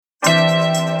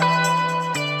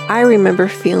I remember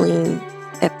feeling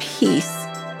at peace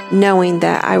knowing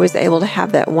that I was able to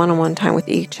have that one-on-one time with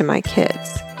each of my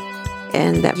kids,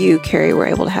 and that you, Carrie, were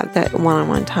able to have that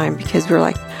one-on-one time because we were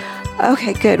like,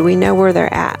 okay, good. We know where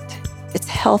they're at. It's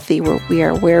healthy. We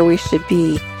are where we should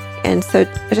be. And so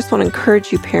I just want to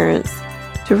encourage you parents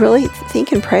to really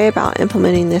think and pray about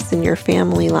implementing this in your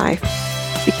family life,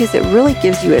 because it really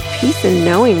gives you a peace in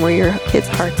knowing where your kids'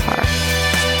 hearts are.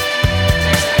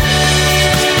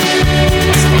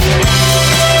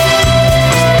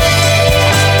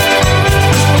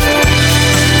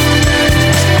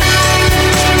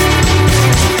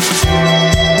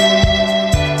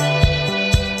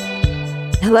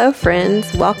 Hello,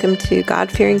 friends. Welcome to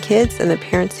God-Fearing Kids and the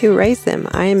Parents Who Raise Them.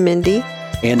 I am Mindy.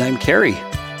 And I'm Carrie.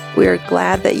 We are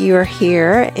glad that you are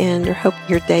here and hope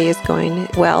your day is going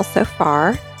well so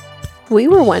far. We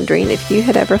were wondering if you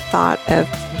had ever thought of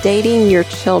dating your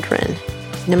children,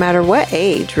 no matter what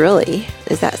age, really.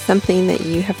 Is that something that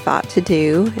you have thought to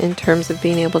do in terms of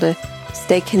being able to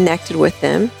stay connected with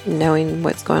them, knowing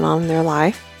what's going on in their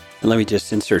life? And let me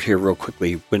just insert here real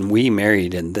quickly. When we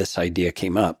married and this idea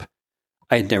came up,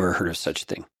 I had never heard of such a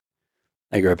thing.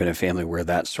 I grew up in a family where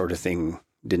that sort of thing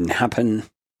didn't happen.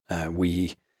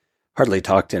 We hardly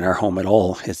talked in our home at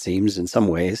all, it seems, in some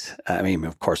ways. I mean,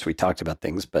 of course, we talked about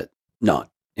things, but not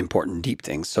important, deep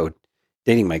things. So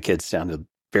dating my kids sounded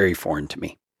very foreign to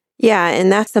me. Yeah, and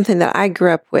that's something that I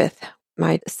grew up with.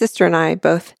 My sister and I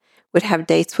both would have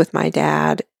dates with my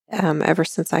dad ever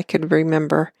since I could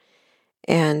remember.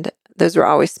 And those were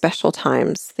always special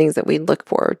times, things that we'd look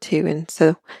forward to. And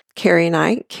so Carrie and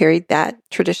I carried that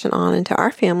tradition on into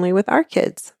our family with our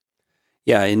kids.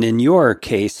 Yeah, and in your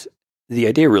case, the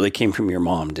idea really came from your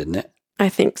mom, didn't it? I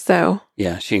think so.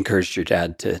 Yeah, she encouraged your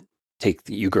dad to take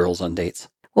you girls on dates.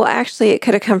 Well, actually, it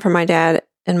could have come from my dad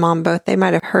and mom both. They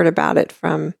might have heard about it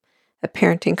from a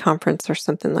parenting conference or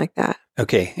something like that.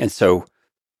 Okay, and so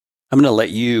I'm going to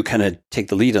let you kind of take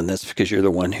the lead on this because you're the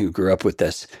one who grew up with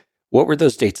this. What were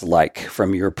those dates like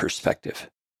from your perspective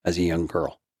as a young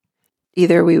girl?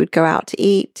 Either we would go out to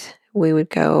eat, we would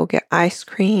go get ice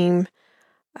cream.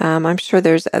 I'm sure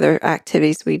there's other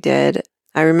activities we did.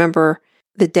 I remember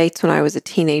the dates when I was a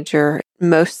teenager,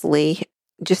 mostly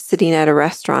just sitting at a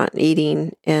restaurant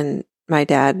eating, and my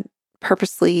dad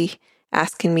purposely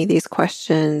asking me these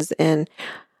questions. And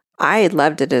I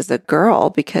loved it as a girl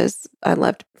because I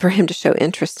loved for him to show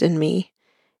interest in me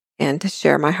and to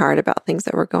share my heart about things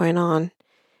that were going on.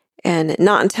 And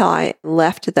not until I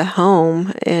left the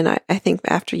home, and I think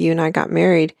after you and I got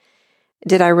married,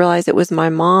 did I realize it was my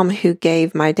mom who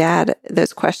gave my dad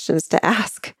those questions to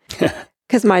ask.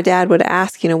 Because my dad would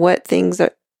ask, what things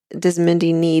does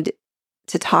Mindy need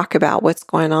to talk about, what's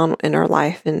going on in her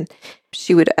life? And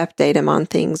she would update him on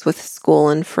things with school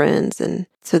and friends. And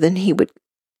so then he would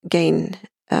gain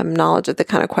knowledge of the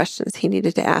kind of questions he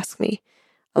needed to ask me,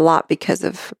 a lot because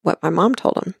of what my mom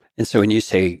told him. And so when you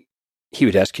say he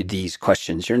would ask you these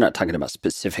questions, you're not talking about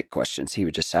specific questions. He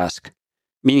would just ask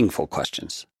meaningful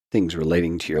questions, things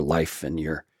relating to your life and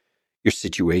your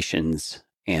situations,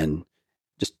 and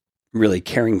just really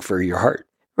caring for your heart.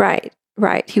 Right.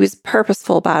 He was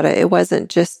purposeful about it. It wasn't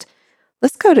just,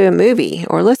 let's go to a movie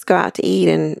or let's go out to eat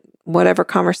and whatever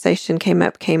conversation came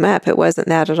up. It wasn't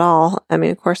that at all. I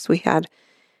mean, of course, we had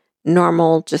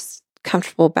normal, just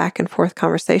comfortable back and forth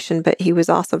conversation, but he was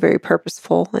also very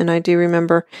purposeful. And I do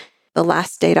remember the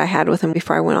last date I had with him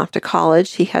before I went off to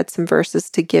college, he had some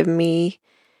verses to give me,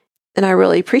 and I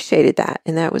really appreciated that.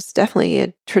 And that was definitely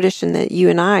a tradition that you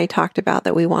and I talked about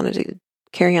that we wanted to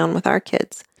carry on with our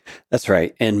kids. That's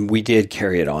right. And we did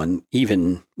carry it on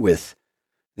even with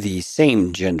the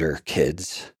same gender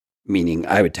kids, meaning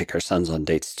I would take our sons on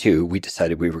dates too. We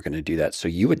decided we were going to do that. So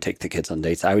you would take the kids on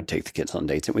dates, I would take the kids on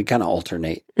dates, and we kind of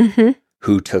alternate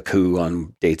who took who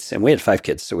on dates. And we had 5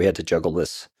 kids, so we had to juggle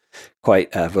this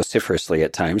quite vociferously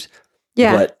at times.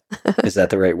 Yeah. But is that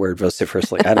the right word,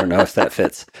 vociferously? I don't know if that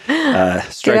fits.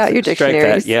 Get out your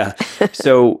dictionaries. Yeah.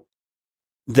 So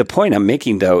the point I'm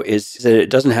making, though, is that it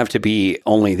doesn't have to be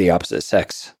only the opposite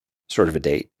sex sort of a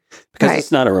date. Because Right.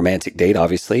 It's not a romantic date,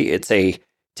 obviously. It's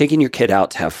taking your kid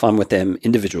out to have fun with them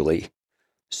individually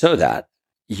so that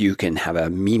you can have a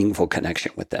meaningful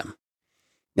connection with them.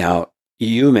 Now,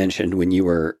 you mentioned when you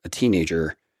were a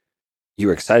teenager, you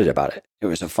were excited about it. It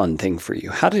was a fun thing for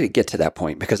you. How did it get to that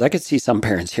point? Because I could see some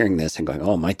parents hearing this and going,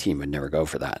 oh, my teen would never go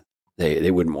for that.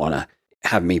 They wouldn't want to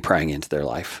have me prying into their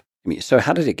life. I mean, so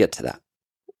how did it get to that?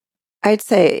 I'd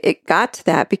say it got to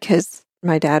that because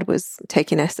my dad was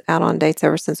taking us out on dates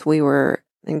ever since we were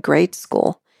in grade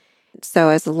school. So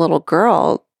as a little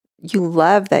girl, you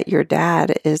love that your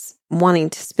dad is wanting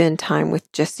to spend time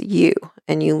with just you.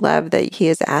 And you love that he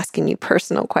is asking you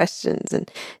personal questions and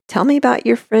tell me about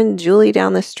your friend Julie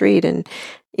down the street and,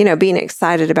 being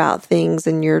excited about things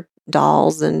and your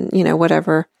dolls and,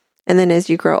 whatever. And then as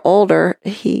you grow older,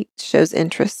 he shows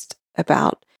interest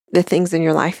about the things in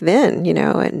your life then,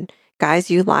 and guys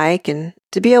you like. And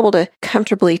to be able to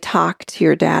comfortably talk to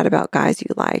your dad about guys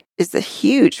you like is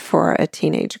huge for a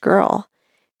teenage girl,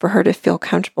 for her to feel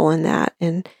comfortable in that.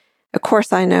 And of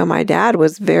course, I know my dad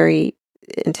was very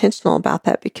intentional about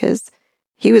that because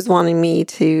he was wanting me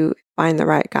to find the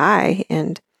right guy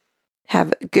and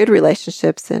have good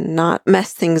relationships and not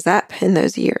mess things up in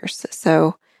those years.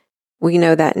 So we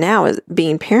know that now as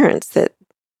being parents that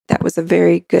was a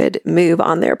very good move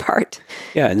on their part.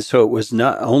 Yeah. And so it was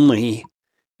not only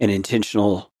an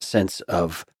intentional sense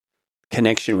of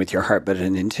connection with your heart, but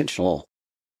an intentional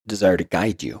desire to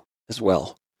guide you as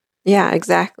well. Yeah,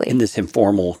 exactly. In this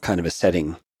informal kind of a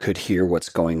setting, could hear what's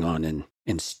going on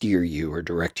and steer you or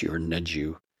direct you or nudge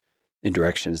you in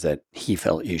directions that he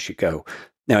felt you should go.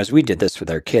 Now, as we did this with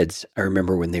our kids, I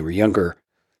remember when they were younger,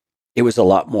 it was a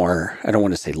lot more, I don't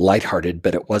want to say lighthearted,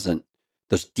 but it wasn't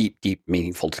those deep,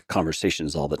 meaningful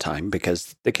conversations all the time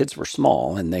because the kids were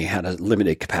small and they had a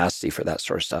limited capacity for that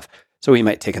sort of stuff. So we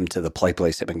might take them to the play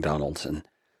place at McDonald's and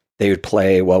they would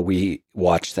play while we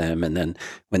watched them. And then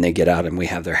when they get out and we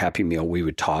have their Happy Meal, we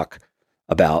would talk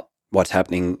about what's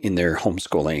happening in their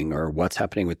homeschooling or what's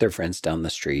happening with their friends down the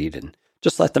street and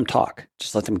just let them talk,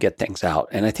 just let them get things out.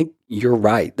 And I think you're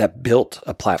right. That built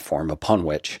a platform upon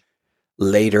which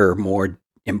later, more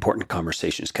important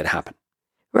conversations could happen.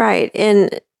 Right.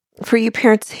 And for you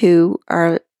parents who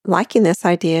are liking this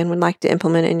idea and would like to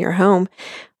implement it in your home,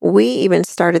 we even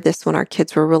started this when our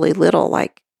kids were really little,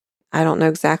 like, I don't know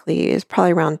exactly, it's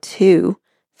probably around 2,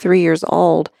 3 years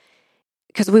old,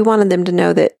 because we wanted them to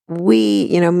know that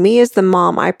me as the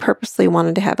mom, I purposely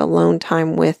wanted to have alone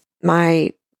time with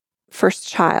my first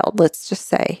child, let's just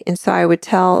say. And so I would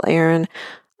tell Aaron,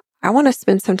 I want to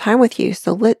spend some time with you.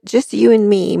 So just you and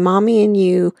me, mommy and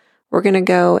you, we're going to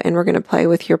go and we're going to play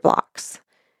with your blocks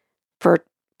for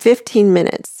 15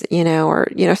 minutes, or,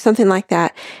 something like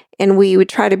that. And we would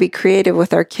try to be creative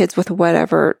with our kids with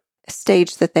whatever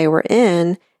stage that they were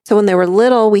in. So when they were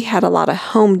little, we had a lot of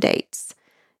home dates,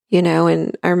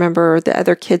 and I remember the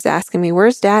other kids asking me,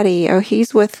 where's daddy? Oh,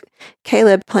 he's with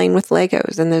Caleb playing with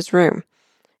Legos in this room.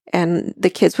 And the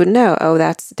kids would know, oh,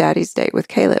 that's daddy's date with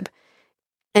Caleb.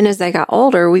 And as they got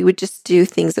older, we would just do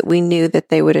things that we knew that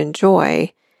they would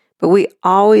enjoy. But we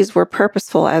always were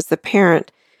purposeful as the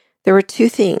parent. There were 2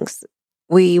 things.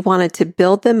 We wanted to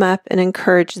build them up and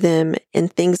encourage them in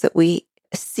things that we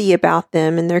see about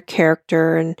them and their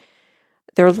character and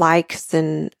their likes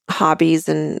and hobbies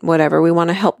and whatever. We want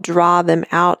to help draw them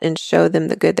out and show them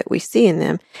the good that we see in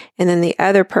them. And then the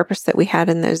other purpose that we had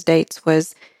in those dates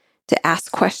was to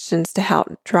ask questions to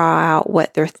help draw out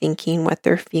what they're thinking, what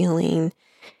they're feeling,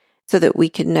 so that we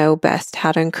could know best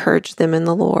how to encourage them in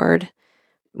the Lord.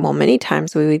 Well, many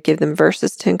times we would give them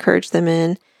verses to encourage them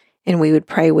in, and we would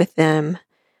pray with them.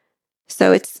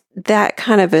 So it's that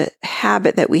kind of a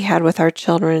habit that we had with our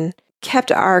children,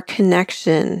 kept our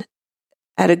connection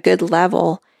at a good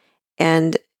level,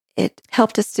 and it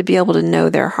helped us to be able to know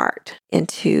their heart and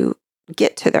to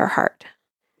get to their heart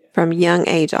from young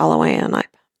age all the way on up.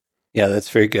 Yeah, that's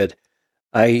very good.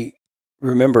 I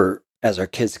remember as our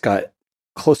kids got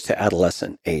close to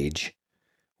adolescent age,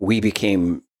 we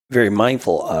became very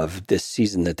mindful of this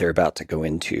season that they're about to go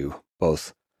into,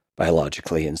 both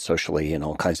biologically and socially and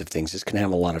all kinds of things. It's going to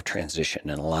have a lot of transition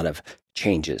and a lot of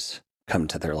changes come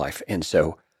to their life. And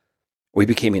so we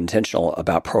became intentional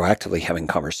about proactively having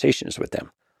conversations with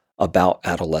them about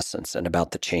adolescence and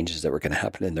about the changes that were going to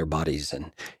happen in their bodies.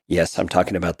 And yes, I'm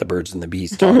talking about the birds and the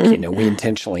bees talk. We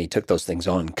intentionally took those things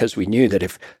on because we knew that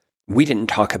if we didn't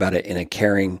talk about it in a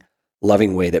caring,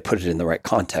 loving way that put it in the right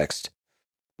context,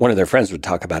 one of their friends would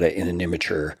talk about it in an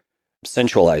immature,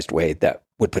 sensualized way that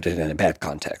would put it in a bad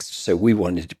context. So we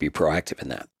wanted to be proactive in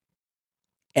that.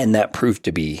 And that proved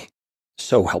to be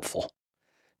so helpful,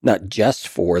 not just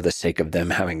for the sake of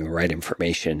them having the right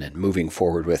information and moving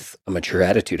forward with a mature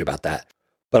attitude about that,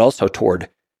 but also toward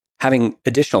having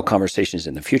additional conversations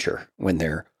in the future when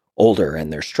they're older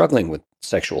and they're struggling with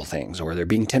sexual things or they're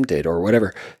being tempted or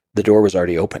whatever. The door was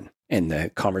already open and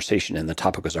the conversation and the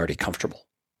topic was already comfortable.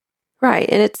 Right.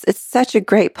 And it's such a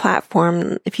great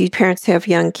platform. If you parents who have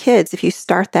young kids, if you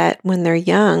start that when they're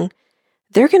young,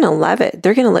 they're going to love it.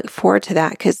 They're going to look forward to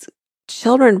that because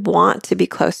children want to be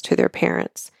close to their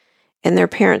parents, and their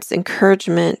parents'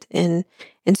 encouragement and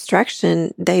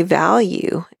instruction they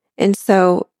value. And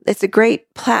so it's a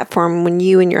great platform when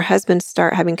you and your husband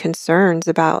start having concerns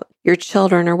about your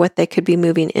children or what they could be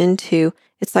moving into.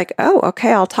 It's like, oh,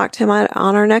 okay, I'll talk to him on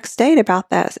our next date about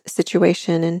that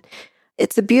situation. And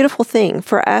it's a beautiful thing.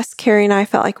 For us, Carrie and I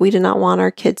felt like we did not want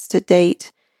our kids to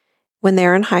date when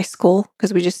they're in high school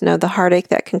because we just know the heartache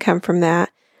that can come from that.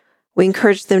 We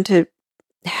encouraged them to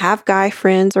have guy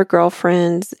friends or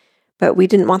girlfriends, but we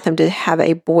didn't want them to have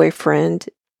a boyfriend.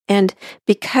 And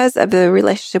because of the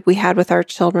relationship we had with our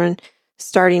children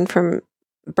starting from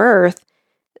birth,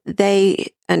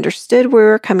 they understood where we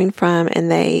were coming from and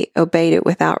they obeyed it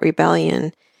without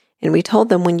rebellion. And we told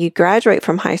them when you graduate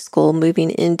from high school, moving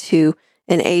into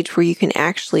an age where you can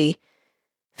actually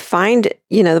find,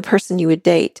 the person you would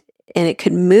date and it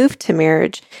could move to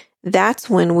marriage, that's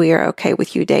when we are okay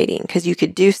with you dating because you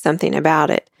could do something about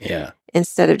it. Yeah.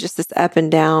 Instead of just this up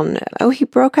and down, oh, he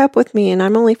broke up with me and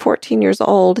I'm only 14 years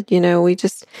old. We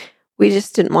just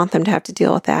didn't want them to have to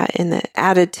deal with that and the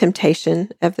added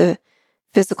temptation of the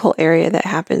physical area that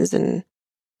happens. And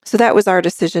so that was our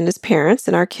decision as parents,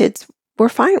 and our kids were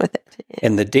fine with it.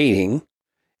 And the dating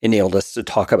enabled us to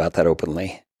talk about that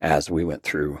openly as we went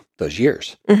through those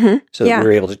years. Mm-hmm. So that we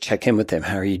were able to check in with them.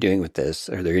 How are you doing with this?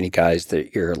 Are there any guys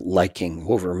that you're liking?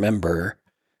 Well, remember,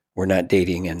 we're not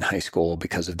dating in high school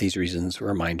because of these reasons,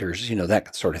 reminders,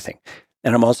 that sort of thing.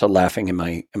 And I'm also laughing in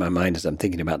my mind as I'm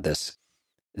thinking about this.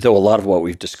 Though a lot of what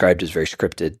we've described is very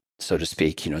scripted, so to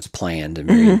speak, it's planned and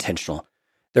very intentional.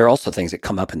 There are also things that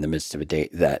come up in the midst of a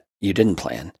date that you didn't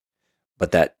plan,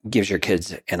 but that gives your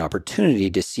kids an opportunity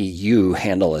to see you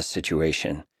handle a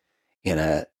situation in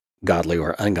a godly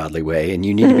or ungodly way. And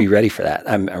you need to be ready for that.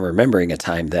 I'm remembering a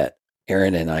time that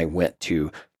Aaron and I went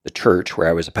to the church where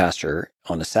I was a pastor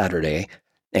on a Saturday,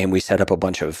 and we set up a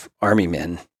bunch of army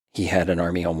men. He had an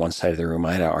army on one side of the room.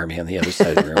 I had an army on the other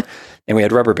side of the room. And we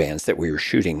had rubber bands that we were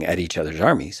shooting at each other's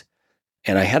armies.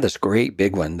 And I had this great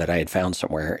big one that I had found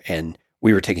somewhere, and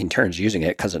we were taking turns using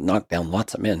it because it knocked down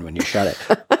lots of men when you shot it.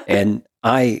 And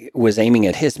I was aiming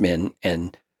at his men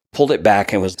and pulled it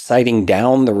back and was sighting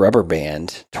down the rubber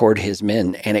band toward his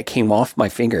men, and it came off my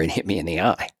finger and hit me in the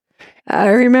eye. I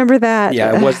remember that.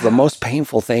 Yeah, it was the most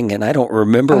painful thing, and I don't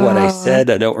remember what I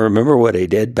said. I don't remember what I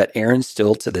did, but Aaron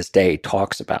still to this day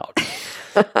talks about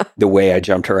the way I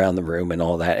jumped around the room and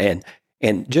all that.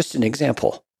 And just an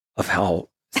example of how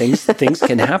things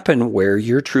can happen where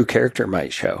your true character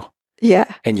might show.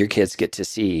 Yeah. And your kids get to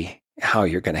see how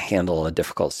you're going to handle a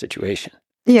difficult situation.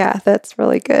 Yeah, that's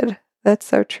really good. That's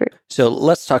so true. So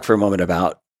let's talk for a moment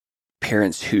about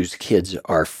parents whose kids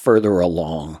are further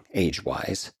along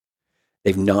age-wise.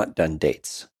 They've not done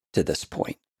dates to this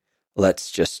point.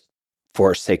 Let's just,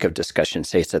 for sake of discussion,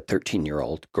 say it's a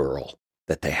 13-year-old girl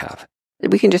that they have.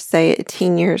 We can just say it,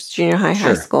 teen years, junior high,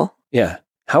 high school. Yeah.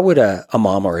 How would a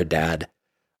mom or a dad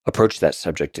approach that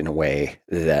subject in a way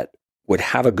that would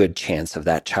have a good chance of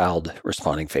that child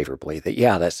responding favorably? That,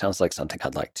 yeah, that sounds like something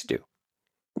I'd like to do.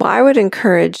 Well, I would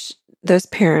encourage those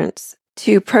parents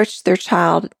to approach their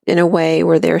child in a way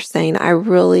where they're saying,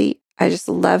 I just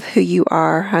love who you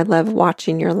are. I love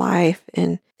watching your life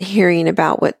and hearing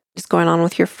about what is going on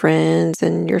with your friends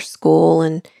and your school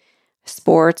and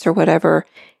sports or whatever.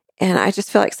 And I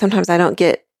just feel like sometimes I don't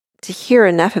get to hear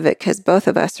enough of it because both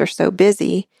of us are so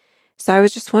busy. So I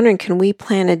was just wondering, can we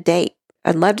plan a date?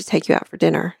 I'd love to take you out for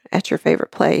dinner at your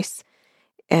favorite place.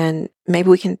 And maybe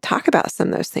we can talk about some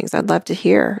of those things. I'd love to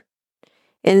hear.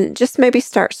 And just maybe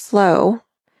start slow.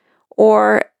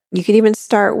 Or you could even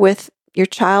start with your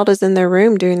child is in their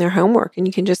room doing their homework, and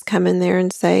you can just come in there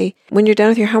and say, when you're done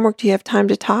with your homework, do you have time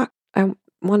to talk? I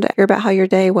wanted to hear about how your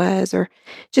day was, or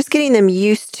just getting them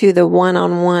used to the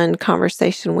one-on-one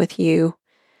conversation with you.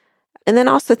 And then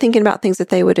also thinking about things that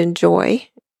they would enjoy,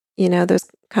 those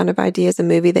kind of ideas, a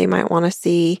movie they might want to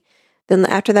see. Then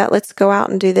after that, let's go out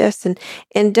and do this.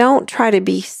 And don't try to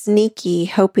be sneaky,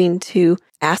 hoping to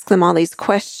ask them all these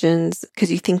questions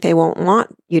because you think they won't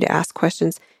want you to ask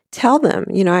questions. Tell them,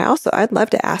 I'd love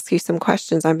to ask you some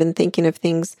questions. I've been thinking of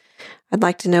things. I'd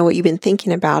like to know what you've been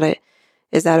thinking about it.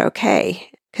 Is that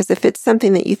okay? Because if it's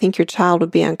something that you think your child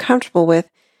would be uncomfortable with,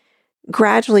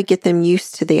 gradually get them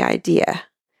used to the idea.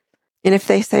 And if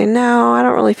they say, no, I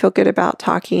don't really feel good about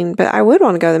talking, but I would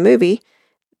want to go to the movie,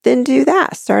 then do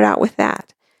that. Start out with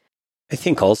that. I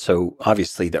think also,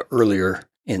 obviously, the earlier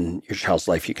in your child's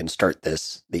life you can start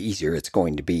this, the easier it's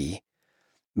going to be.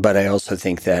 But I also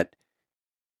think that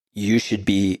you should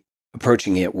be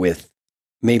approaching it with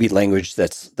maybe language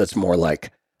that's more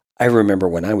like, I remember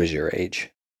when I was your age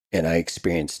and I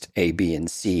experienced A, B, and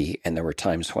C, and there were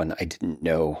times when I didn't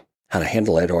know how to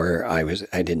handle it, or I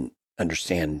didn't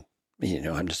understand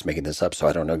I'm just making this up, so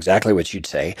I don't know exactly what you'd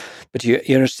say, but you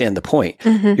understand the point.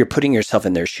 Mhm. You're putting yourself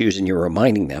in their shoes and you're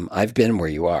reminding them, I've been where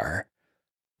you are.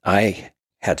 I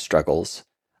had struggles.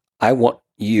 I want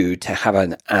you to have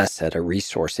an asset, a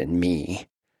resource in me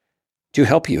to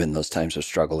help you in those times of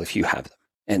struggle if you have them.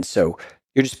 And so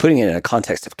you're just putting it in a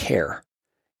context of care,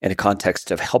 in a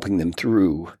context of helping them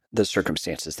through the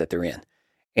circumstances that they're in.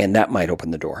 And that might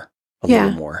open the door a little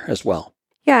Yeah. more as well.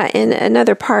 Yeah. And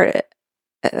another part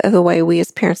of the way we as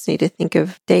parents need to think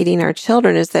of dating our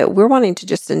children is that we're wanting to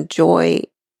just enjoy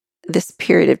this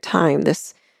period of time,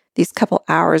 these couple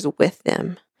hours with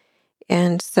them.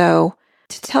 And so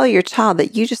to tell your child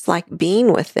that you just like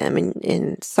being with them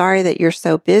and sorry that you're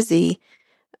so busy,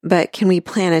 but can we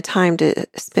plan a time to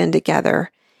spend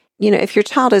together? If your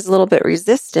child is a little bit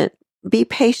resistant, be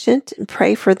patient and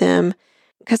pray for them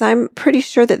because I'm pretty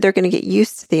sure that they're going to get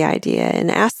used to the idea, and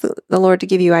ask the Lord to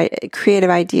give you creative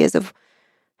ideas of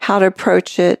how to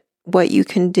approach it, what you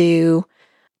can do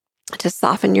to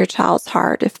soften your child's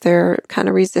heart if they're kind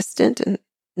of resistant and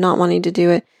not wanting to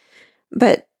do it.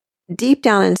 But deep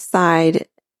down inside,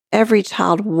 every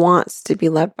child wants to be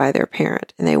loved by their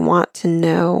parent, and they want to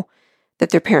know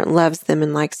that their parent loves them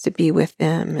and likes to be with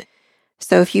them.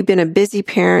 So if you've been a busy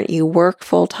parent, you work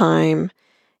full time,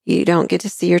 you don't get to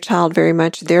see your child very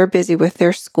much, they're busy with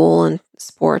their school and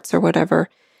sports or whatever.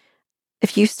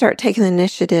 If you start taking the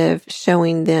initiative,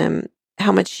 showing them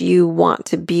how much you want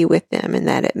to be with them and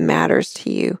that it matters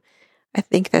to you, I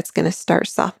think that's going to start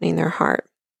softening their heart.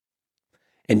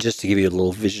 And just to give you a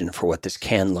little vision for what this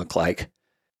can look like,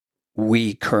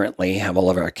 we currently have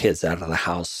all of our kids out of the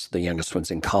house. The youngest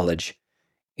one's in college,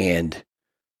 and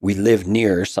we live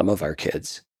near some of our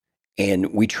kids,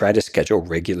 and we try to schedule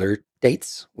regular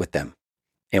dates with them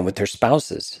and with their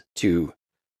spouses to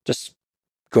just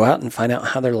go out and find out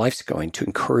how their life's going, to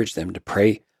encourage them, to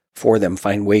pray for them,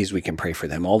 find ways we can pray for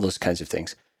them, all those kinds of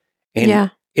things. And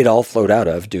it all flowed out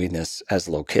of doing this as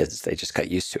little kids. They just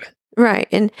got used to it. Right.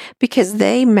 And because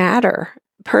they matter,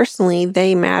 personally,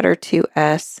 they matter to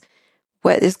us.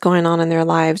 What is going on in their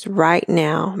lives right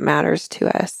now matters to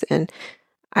us. And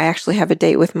I actually have a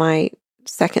date with my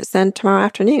second son tomorrow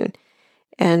afternoon.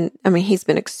 And I mean, he's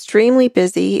been extremely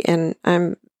busy, and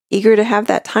I'm eager to have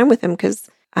that time with him because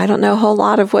I don't know a whole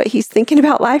lot of what he's thinking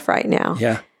about life right now.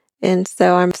 Yeah. And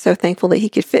so I'm so thankful that he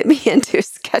could fit me into his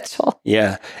schedule.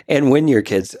 Yeah. And when your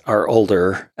kids are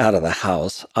older, out of the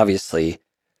house, obviously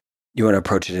you want to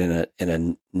approach it in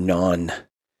a non,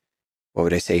 what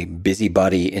would I say,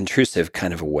 busybody, intrusive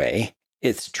kind of a way.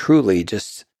 It's truly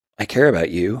just, I care about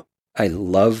you. I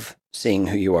love seeing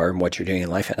who you are and what you're doing in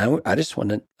life. And I just want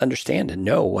to understand and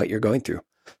know what you're going through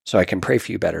so I can pray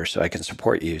for you better, so I can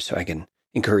support you, so I can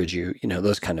encourage you,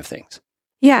 those kind of things.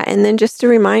 Yeah. And then just a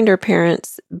reminder,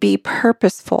 parents, be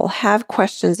purposeful, have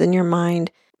questions in your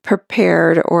mind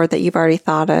prepared or that you've already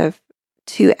thought of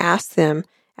to ask them.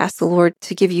 Ask the Lord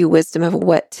to give you wisdom of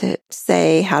what to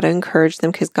say, how to encourage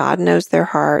them, because God knows their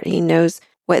heart. He knows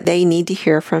what they need to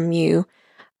hear from you.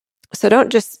 So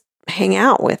don't just hang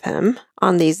out with them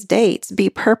on these dates. Be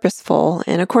purposeful.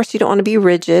 And of course, you don't want to be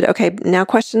rigid. Okay, now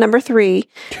question number 3,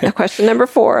 now question number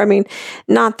 4. I mean,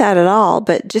 not that at all,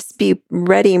 but just be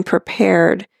ready and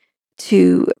prepared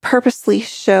to purposely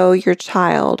show your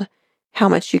child how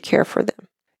much you care for them.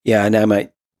 Yeah, and I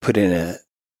might put in a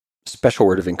special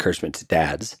word of encouragement to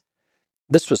dads.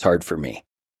 This was hard for me.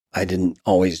 I didn't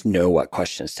always know what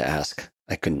questions to ask.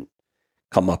 I couldn't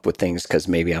come up with things because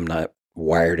maybe I'm not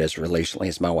wired as relationally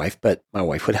as my wife, but my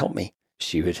wife would help me.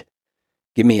 She would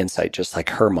give me insight just like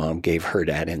her mom gave her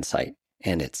dad insight.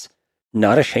 And it's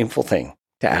not a shameful thing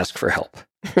to ask for help.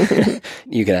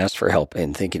 You can ask for help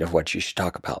in thinking of what you should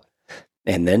talk about.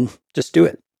 And then just do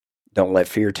it. Don't let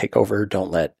fear take over.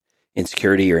 Don't let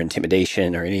insecurity or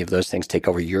intimidation or any of those things take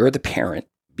over. You're the parent.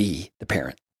 Be the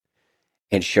parent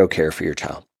and show care for your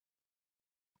child.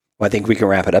 Well, I think we can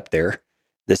wrap it up there.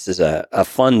 This is a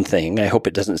fun thing. I hope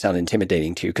it doesn't sound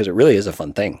intimidating to you because it really is a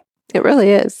fun thing. It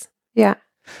really is. Yeah.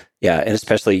 Yeah. And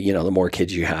especially, the more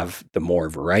kids you have, the more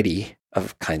variety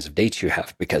of kinds of dates you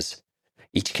have because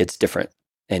each kid's different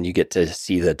and you get to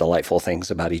see the delightful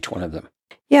things about each one of them.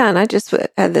 Yeah. And I just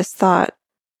had this thought.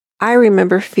 I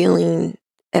remember feeling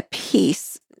at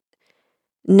peace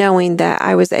knowing that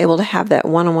I was able to have that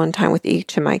one-on-one time with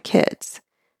each of my kids.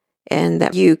 And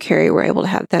that you, Carrie, were able to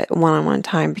have that one-on-one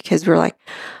time because we're like,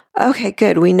 okay,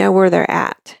 good. We know where they're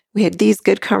at. We had these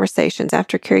good conversations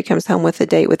after Carrie comes home with a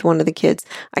date with one of the kids.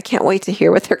 I can't wait to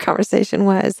hear what their conversation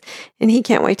was. And he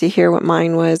can't wait to hear what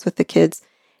mine was with the kids.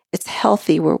 It's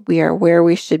healthy where we are where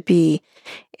we should be.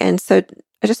 And so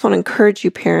I just want to encourage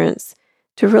you parents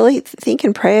to really think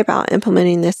and pray about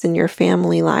implementing this in your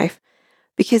family life.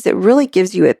 because it really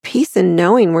gives you a peace in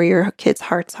knowing where your kids'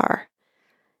 hearts are.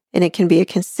 And it can be a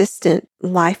consistent,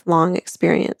 lifelong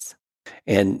experience.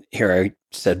 And here I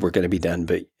said we're going to be done,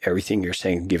 but everything you're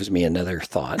saying gives me another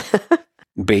thought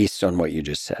based on what you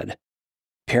just said.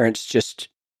 Parents, just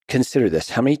consider this.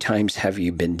 How many times have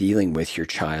you been dealing with your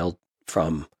child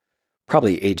from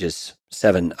probably ages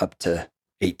 7 up to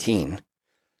 18,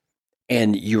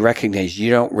 and you recognize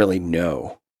you don't really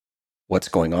know what's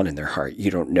going on in their heart?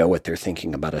 You don't know what they're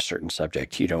thinking about a certain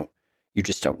subject. You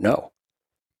just don't know.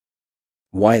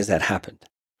 Why has that happened?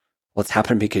 Well, it's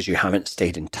happened because you haven't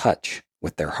stayed in touch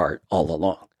with their heart all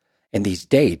along. And these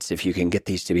dates, if you can get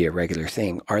these to be a regular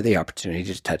thing, are the opportunity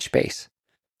to touch base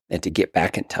and to get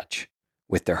back in touch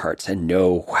with their hearts and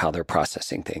know how they're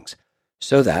processing things,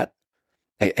 so that,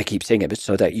 I keep saying it, but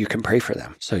so that you can pray for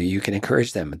them, so you can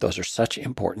encourage them. Those are such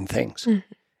important things. Mm-hmm.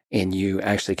 And you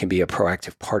actually can be a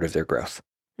proactive part of their growth.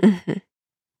 Mm-hmm.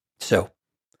 So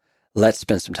let's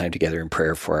spend some time together in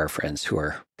prayer for our friends who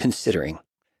are considering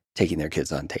taking their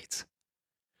kids on dates.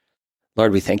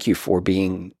 Lord, we thank you for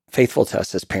being faithful to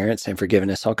us as parents and for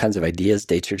giving us all kinds of ideas.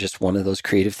 Dates are just one of those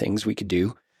creative things we could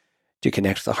do to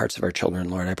connect with the hearts of our children.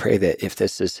 Lord, I pray that if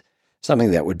this is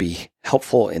something that would be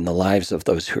helpful in the lives of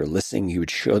those who are listening, you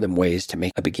would show them ways to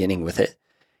make a beginning with it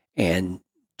and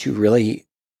to really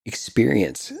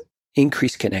experience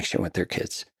increased connection with their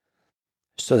kids,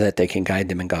 so that they can guide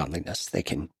them in godliness. They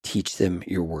can teach them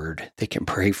your word. They can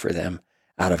pray for them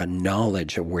out of a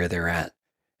knowledge of where they're at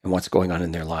and what's going on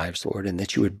in their lives, Lord, and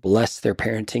that you would bless their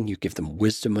parenting. You give them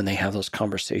wisdom when they have those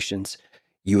conversations.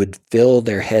 You would fill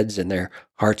their heads and their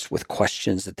hearts with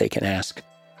questions that they can ask,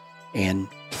 and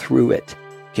through it,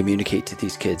 communicate to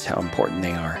these kids how important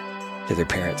they are to their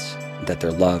parents, that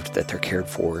they're loved, that they're cared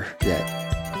for,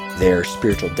 that their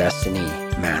spiritual destiny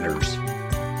matters.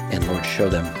 And Lord, show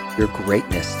them your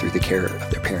greatness through the care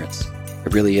of their parents.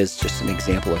 It really is just an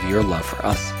example of your love for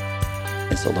us.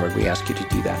 And so, Lord, we ask you to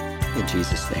do that. In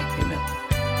Jesus' name, amen.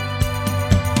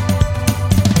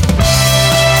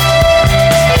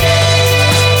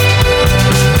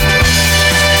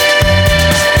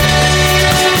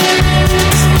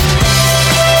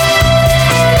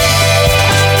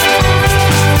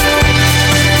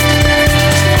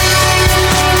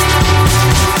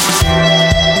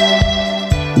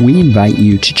 We invite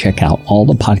you to check out all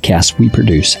the podcasts we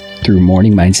produce through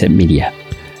Morning Mindset Media.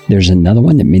 There's another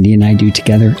one that Mindy and I do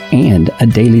together, and a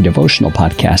daily devotional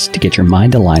podcast to get your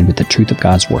mind aligned with the truth of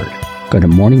God's Word. Go to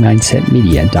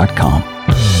morningmindsetmedia.com.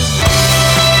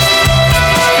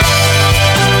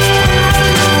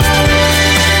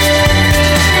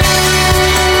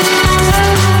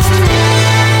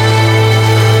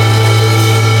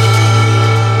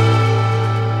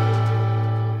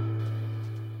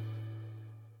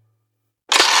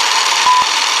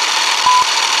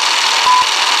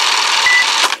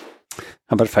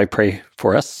 How about if I pray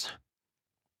for us?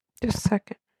 Just a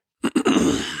second.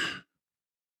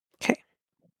 Okay.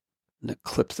 I'm going to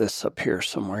clip this up here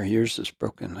somewhere. Yours is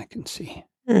broken, I can see.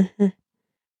 Mm-hmm.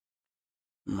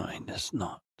 Mine is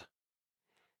not.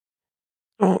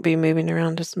 I won't be moving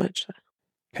around as much.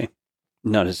 Okay.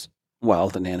 Not as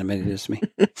wild and animated as me.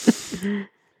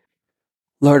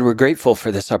 Lord, we're grateful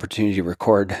for this opportunity to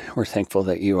record. We're thankful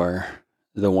that you are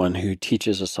the one who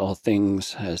teaches us all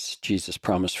things, as Jesus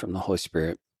promised from the Holy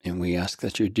Spirit. And we ask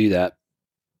that you do that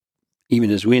even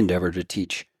as we endeavor to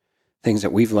teach things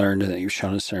that we've learned and that you've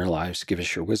shown us in our lives. Give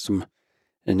us your wisdom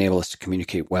and enable us to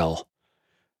communicate well,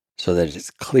 so that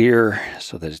it's clear,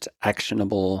 so that it's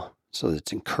actionable, so that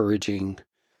it's encouraging,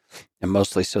 and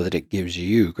mostly so that it gives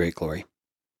you great glory.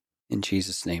 In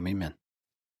Jesus' name, amen.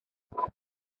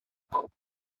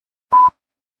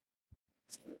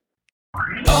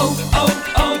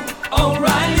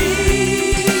 O'Reilly.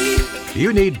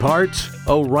 You need parts?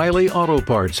 O'Reilly Auto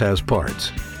Parts has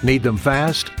parts. Need them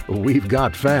fast? We've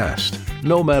got fast.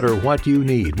 No matter what you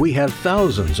need, we have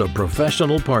thousands of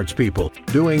professional parts people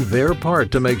doing their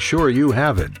part to make sure you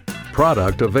have it.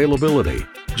 Product availability.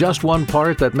 Just one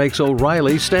part that makes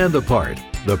O'Reilly stand apart.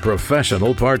 The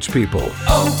professional parts people.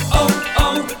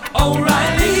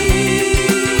 O'Reilly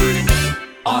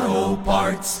Auto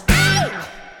Parts.